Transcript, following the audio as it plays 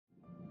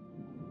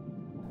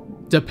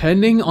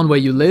Depending on where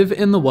you live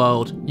in the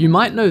world, you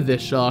might know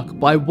this shark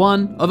by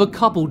one of a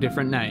couple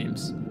different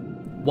names.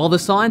 While the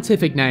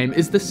scientific name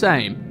is the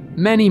same,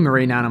 many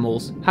marine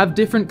animals have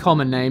different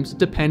common names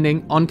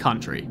depending on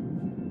country.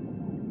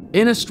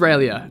 In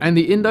Australia and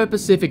the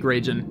Indo-Pacific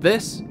region,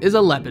 this is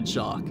a leopard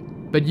shark,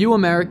 but you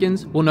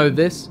Americans will know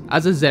this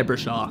as a zebra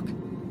shark.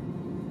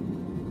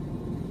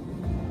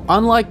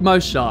 Unlike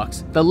most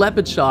sharks, the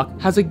leopard shark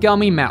has a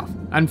gummy mouth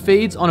and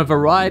feeds on a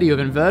variety of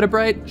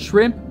invertebrate,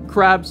 shrimp,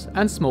 crabs,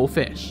 and small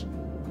fish.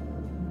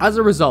 As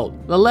a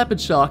result, the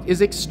leopard shark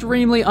is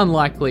extremely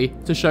unlikely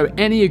to show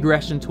any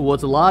aggression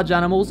towards large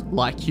animals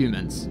like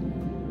humans.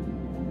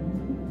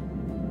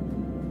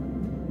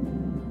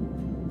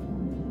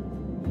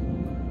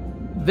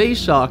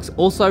 These sharks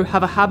also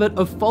have a habit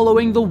of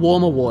following the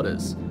warmer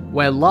waters,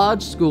 where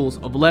large schools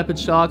of leopard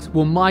sharks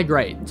will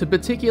migrate to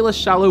particular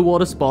shallow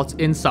water spots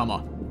in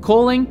summer,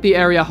 calling the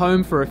area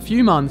home for a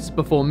few months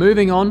before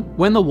moving on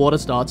when the water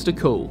starts to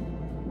cool.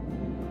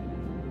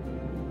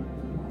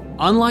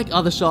 Unlike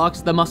other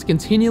sharks that must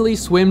continually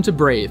swim to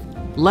breathe,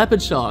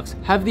 leopard sharks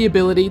have the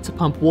ability to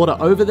pump water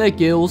over their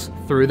gills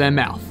through their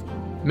mouth,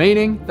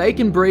 meaning they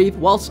can breathe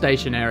while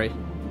stationary.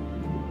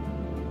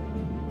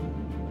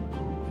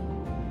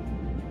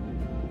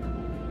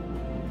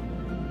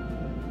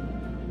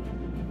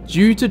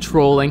 Due to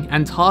trawling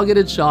and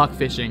targeted shark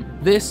fishing,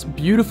 this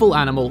beautiful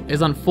animal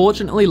is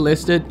unfortunately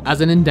listed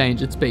as an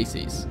endangered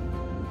species.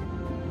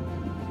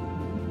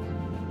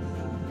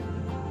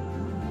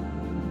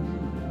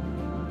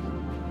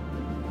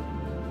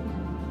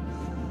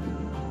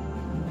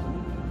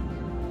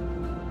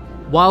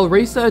 While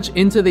research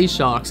into these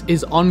sharks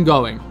is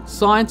ongoing,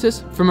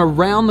 scientists from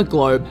around the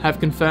globe have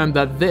confirmed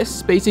that this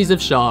species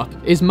of shark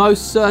is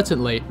most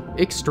certainly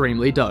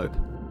extremely dope.